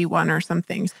 1951 or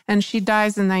something. And she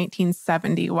dies in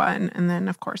 1971. And then,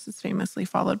 of course, it's famously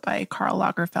followed by Karl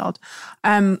Lagerfeld.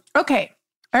 Okay.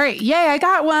 All right. Yay, I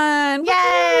got one.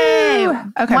 Yay!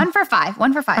 Woo-hoo! Okay. 1 for 5.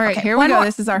 1 for 5. All right, okay, here we go. more.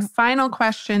 This is our final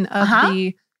question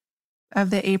of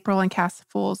the April and Cass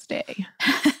Fool's Day.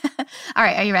 All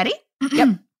right. Are you ready?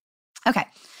 Yep. Okay.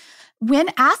 When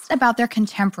asked about their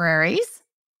contemporaries,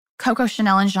 Coco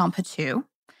Chanel and Jean Patou,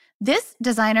 this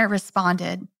designer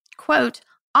responded, quote,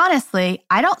 "Honestly,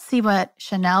 I don't see what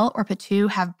Chanel or Patou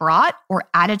have brought or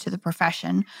added to the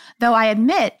profession, though I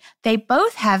admit they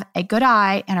both have a good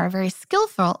eye and are very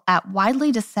skillful at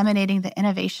widely disseminating the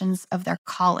innovations of their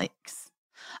colleagues."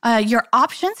 Your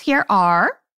options here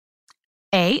are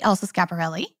A, Elsa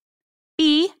Schiaparelli,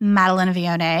 B, Madeleine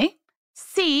Vionnet,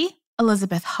 C,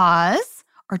 Elizabeth Haas,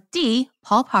 or D,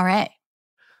 Paul Poiret.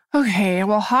 Okay,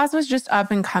 well, Haas was just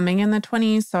up and coming in the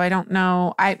 20s, so I don't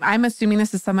know. I'm assuming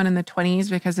this is someone in the 20s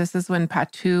because this is when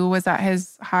Patou was at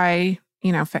his high.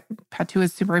 You know, Patou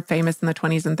was super famous in the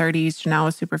 20s and 30s. Chanel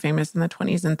was super famous in the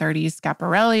 20s and 30s.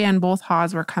 Schiaparelli and both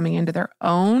Haas were coming into their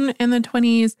own in the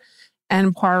 20s.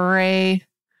 and Poiret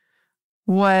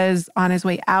was on his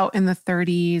way out in the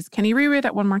 30s. Can you reread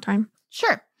it one more time?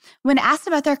 Sure. When asked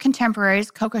about their contemporaries,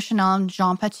 Coco Chanel and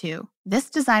Jean Patou, this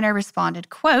designer responded,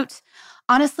 quote,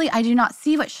 "Honestly, I do not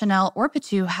see what Chanel or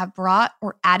Patou have brought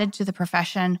or added to the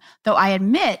profession, though I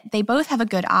admit they both have a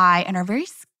good eye and are very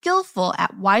skillful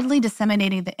at widely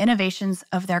disseminating the innovations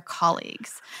of their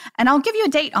colleagues." And I'll give you a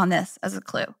date on this as a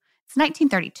clue. It's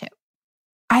 1932.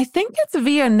 I think it's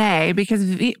Vionnet because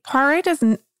Poiret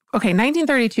doesn't. Okay,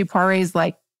 1932, Poiret's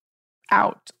like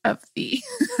out of the.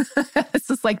 This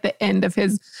is like the end of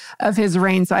his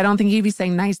reign. So I don't think he'd be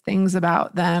saying nice things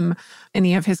about them,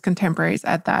 any of his contemporaries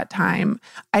at that time.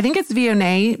 I think it's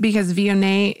Vionnet because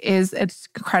Vionnet is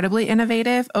incredibly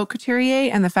innovative, haute couturier,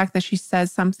 and the fact that she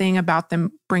says something about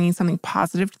them bringing something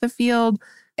positive to the field,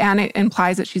 and it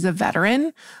implies that she's a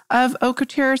veteran of haute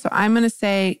couture. So I'm going to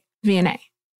say Vionnet.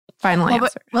 Final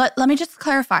answer. Well, let me just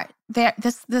clarify.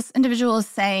 This individual is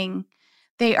saying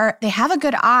they have a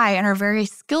good eye and are very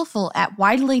skillful at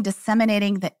widely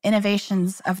disseminating the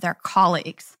innovations of their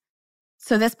colleagues.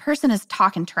 So this person is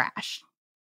talking trash.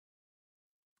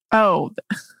 Oh,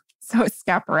 so it's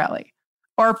Schiaparelli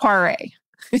or Poiret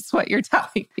is what you're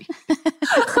telling me.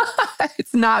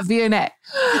 It's not Vionnet.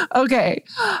 Okay.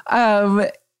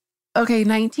 Okay,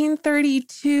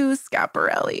 1932,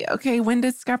 Schiaparelli. Okay, when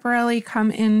did Schiaparelli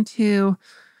come into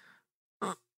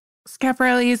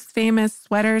Schiaparelli's famous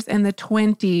sweaters in the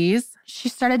 20s? She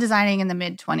started designing in the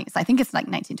mid-20s. I think it's like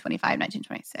 1925,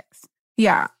 1926.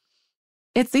 Yeah.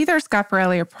 It's either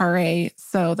Schiaparelli or Poiret.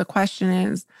 So the question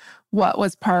is, what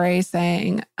was Poiret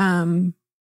saying?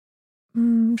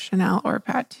 Chanel or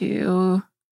Patou?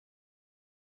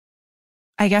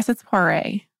 I guess it's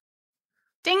Poiret.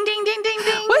 Ding, ding, ding, ding,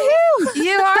 ding. Woohoo!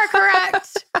 You are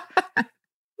correct.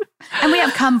 And we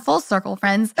have come full circle,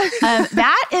 friends.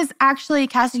 That is actually,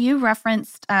 Cassidy, you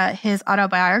referenced his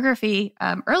autobiography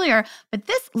earlier, but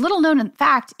this little known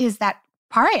fact is that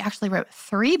Poiret actually wrote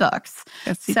 3 books.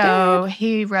 Yes, he did. did.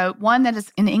 He wrote one that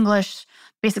is in English,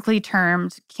 basically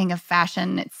termed King of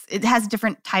Fashion. It has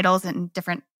different titles and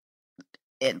different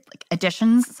like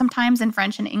editions sometimes in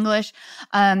French and English.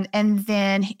 And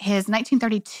then his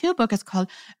 1932 book is called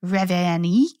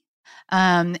Revenue.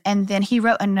 And then he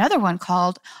wrote another one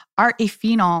called Art et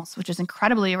Finance, which is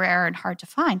incredibly rare and hard to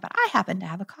find, but I happen to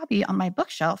have a copy on my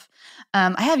bookshelf.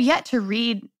 I have yet to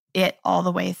read it all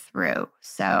the way through.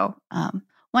 So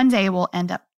one day we'll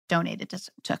end up donated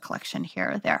to a collection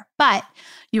here or there. But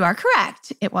you are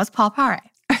correct. It was Paul Poiret.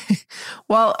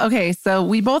 Well, okay, so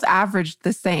we both averaged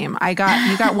the same. You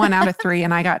got 1 out of 3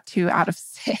 and I got 2 out of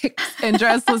 6. And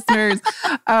Dress listeners,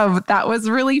 that was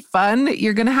really fun.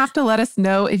 You're going to have to let us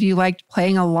know if you liked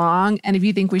playing along and if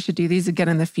you think we should do these again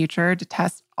in the future to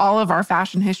test all of our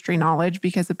fashion history knowledge,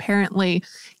 because apparently,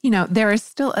 there is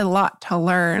still a lot to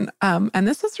learn. And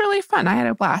this was really fun. I had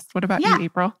a blast. What about you,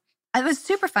 April? It was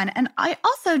super fun. And I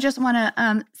also just want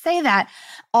to say that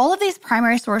all of these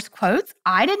primary source quotes,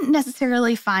 I didn't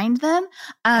necessarily find them.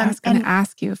 I was going to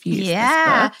ask you if you used this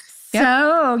book. Yep.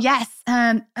 So, yes,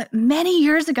 many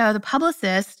years ago, the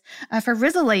publicist for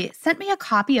Rizzoli sent me a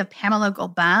copy of Pamela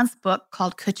Gobain's book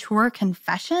called Couture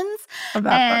Confessions.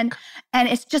 And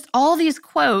it's just all these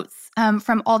quotes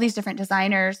from all these different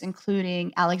designers,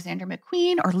 including Alexander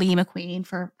McQueen or Lee McQueen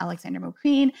for Alexander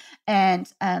McQueen,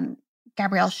 and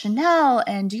Gabrielle Chanel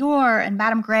and Dior and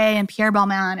Madame Grey and Pierre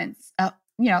Balmain and,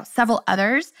 several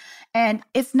others. And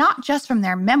it's not just from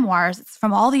their memoirs. It's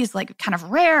from all these like kind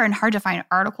of rare and hard to find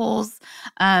articles.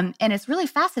 And it's really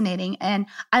fascinating. And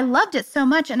I loved it so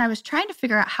much. And I was trying to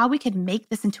figure out how we could make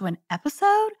this into an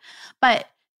episode. But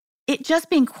it just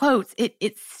being quotes,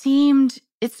 it seemed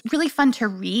it's really fun to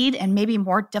read and maybe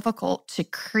more difficult to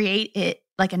create it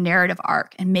like a narrative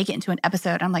arc and make it into an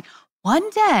episode. I'm like, one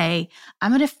day, I'm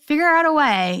going to figure out a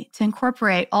way to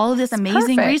incorporate all of this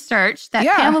amazing research that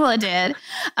Pamela did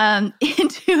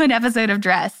into an episode of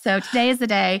Dress. So today is the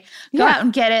day. Go out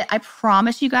and get it. I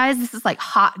promise you guys, this is like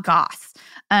hot goss.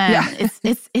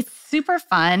 It's super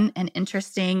fun and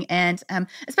interesting. And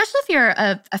especially if you're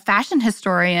a fashion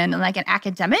historian and like an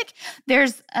academic,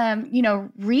 there's,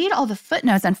 read all the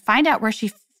footnotes and find out where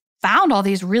she found all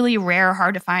these really rare,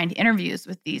 hard to find interviews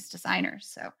with these designers.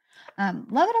 So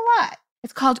love it a lot.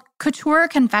 It's called Couture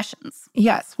Confessions.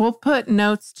 Yes, we'll put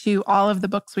notes to all of the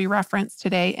books we referenced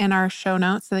today in our show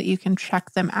notes so that you can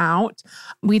check them out.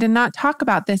 We did not talk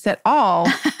about this at all.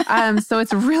 So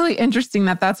it's really interesting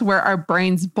that that's where our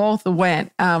brains both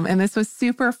went. And this was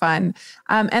super fun.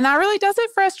 And that really does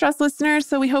it for us, Dress listeners.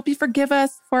 So we hope you forgive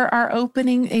us for our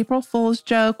opening April Fool's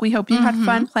joke. We hope you had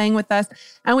fun playing with us.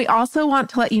 And we also want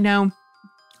to let you know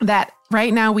that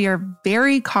right now we are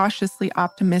very cautiously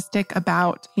optimistic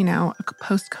about, a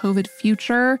post-COVID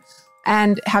future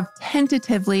and have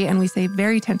tentatively, and we say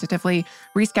very tentatively,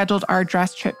 rescheduled our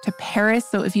dress trip to Paris.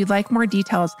 So if you'd like more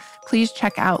details, please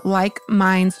check out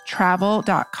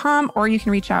likemindstravel.com, or you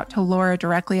can reach out to Laura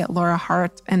directly at Laura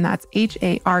Hart, and that's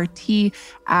HART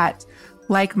at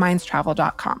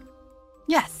likemindstravel.com.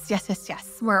 Yes.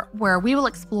 Where we will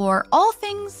explore all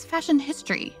things fashion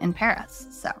history in Paris.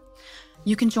 So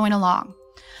you can join along.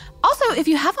 Also, if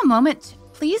you have a moment,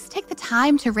 please take the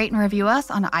time to rate and review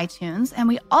us on iTunes. And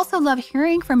we also love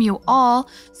hearing from you all.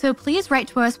 So please write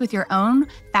to us with your own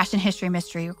fashion history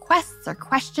mystery requests or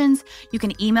questions. You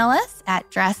can email us at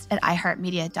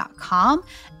dressed@iheartmedia.com.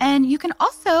 And you can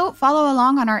also follow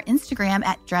along on our Instagram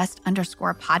at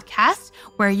dressed_podcast,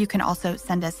 where you can also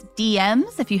send us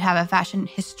DMs if you have a fashion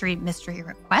history mystery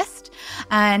request.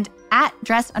 And at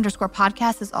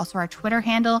dressed_podcast is also our Twitter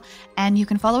handle. And you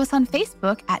can follow us on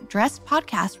Facebook at Dressed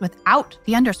Podcast without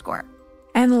the underscore.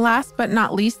 And last but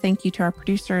not least, thank you to our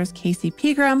producers, Casey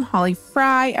Pegram, Holly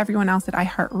Fry, everyone else at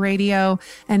iHeartRadio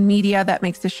and media that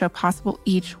makes this show possible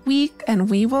each week. And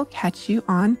we will catch you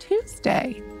on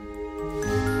Tuesday.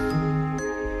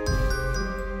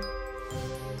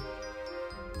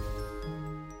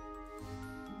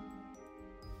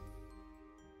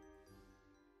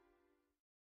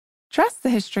 Dress the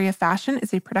History of Fashion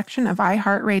is a production of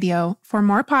iHeartRadio. For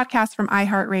more podcasts from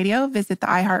iHeartRadio, visit the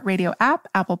iHeartRadio app,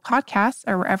 Apple Podcasts,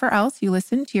 or wherever else you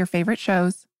listen to your favorite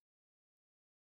shows.